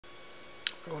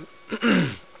Going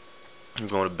I'm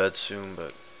going to bed soon,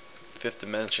 but fifth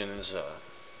dimension is a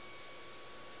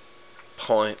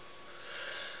point,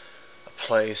 a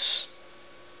place,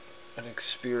 an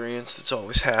experience that's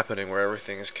always happening where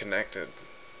everything is connected.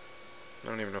 I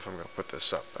don't even know if I'm going to put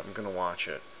this up, but I'm going to watch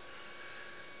it.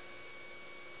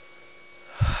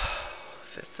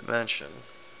 Fifth dimension.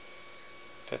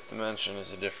 Fifth dimension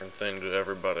is a different thing to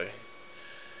everybody.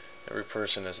 Every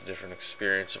person has a different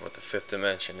experience of what the fifth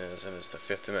dimension is, and is the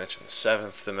fifth dimension the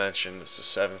seventh dimension? Is the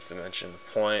seventh dimension the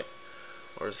point?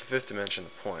 Or is the fifth dimension the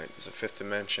point? Is the fifth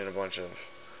dimension a bunch of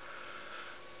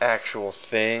actual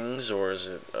things, or is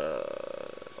it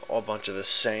a bunch of the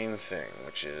same thing,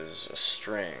 which is a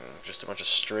string, just a bunch of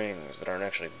strings that aren't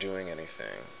actually doing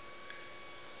anything?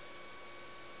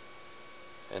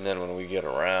 And then when we get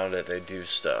around it, they do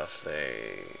stuff.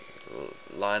 They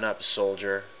line up,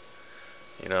 soldier.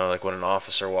 You know, like when an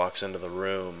officer walks into the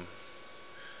room.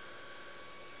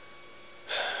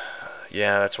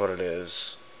 Yeah, that's what it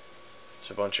is.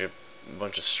 It's a bunch of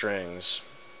strings,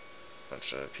 a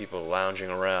bunch of people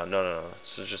lounging around. No,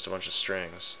 it's just a bunch of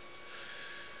strings,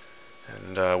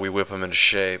 and we whip them into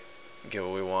shape, get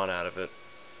what we want out of it.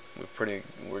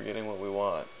 We're getting what we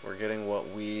want. We're getting what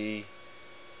we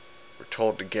were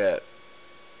told to get,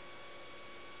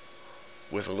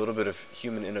 with a little bit of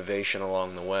human innovation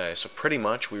along the way. So pretty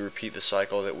much we repeat the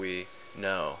cycle that we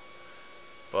know,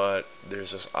 but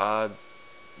there's this odd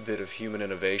bit of human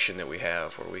innovation that we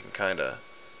have where we can kind of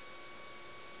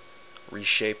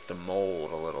reshape the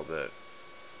mold a little bit,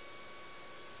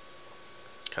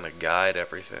 kind of guide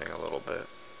everything a little bit,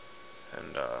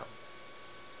 and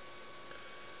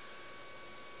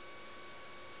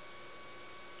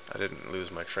I didn't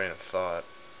lose my train of thought.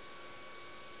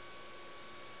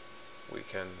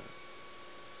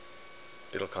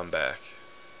 It'll come back.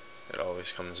 It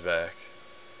always comes back.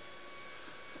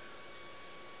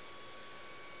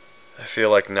 I feel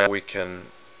like now we can,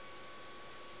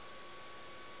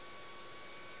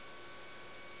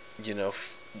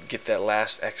 get that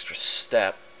last extra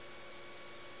step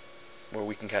where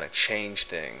we can kind of change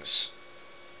things.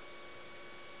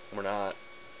 We're not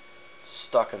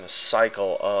stuck in the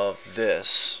cycle of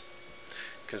this,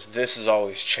 because this is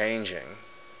always changing.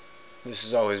 This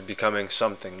is always becoming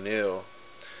something new.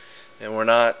 And we're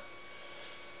not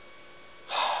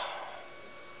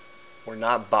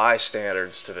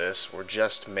bystanders to this. We're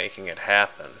just making it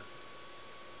happen.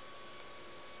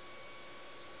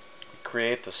 We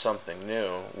create the something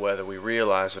new, whether we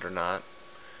realize it or not.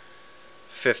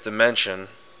 Fifth dimension,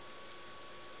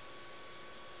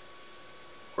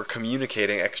 we're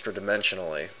communicating extra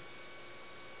dimensionally.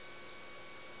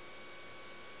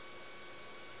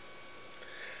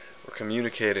 We're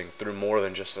communicating through more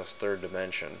than just the third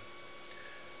dimension.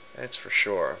 That's for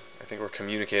sure. I think we're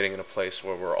communicating in a place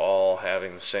where we're all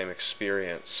having the same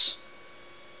experience.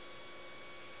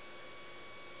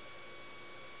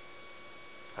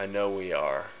 I know we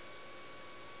are.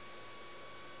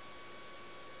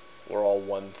 We're all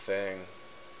one thing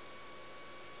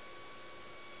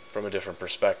from a different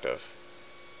perspective.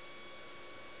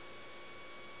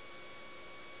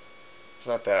 It's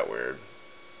not that weird.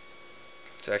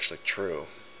 It's actually true.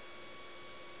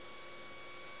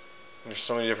 There's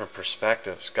so many different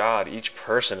perspectives. God, each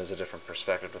person is a different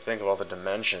perspective. To think of all the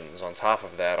dimensions, on top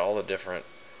of that, all the different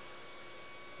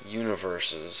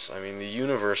universes. I mean, the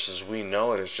universe as we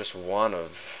know it is just one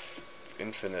of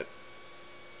infinite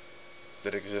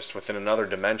that exist within another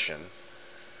dimension.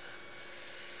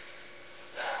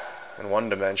 In one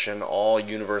dimension, all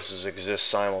universes exist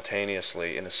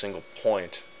simultaneously in a single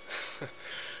point.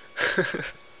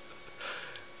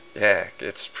 Yeah,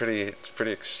 it's pretty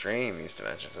extreme, these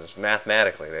dimensions. It's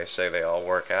mathematically, they say they all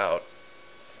work out.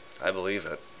 I believe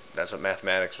it. That's what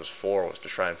mathematics was for, was to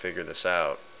try and figure this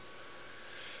out.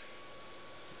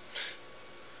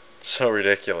 So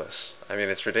ridiculous. I mean,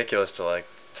 it's ridiculous to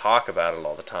talk about it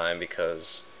all the time,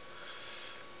 because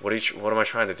what am I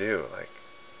trying to do?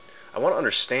 I want to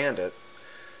understand it,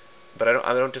 but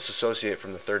I don't disassociate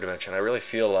from the third dimension. I really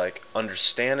feel like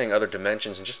understanding other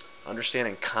dimensions and just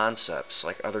understanding concepts,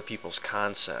 like other people's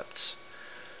concepts,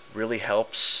 really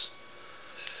helps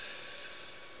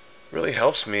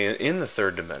me in the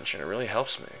third dimension. It really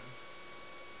helps me.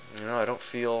 I don't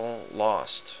feel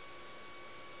lost.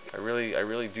 I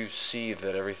really do see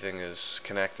that everything is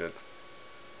connected,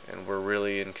 and we're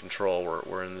really in control.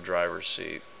 We're in the driver's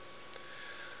seat.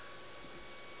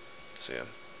 See ya.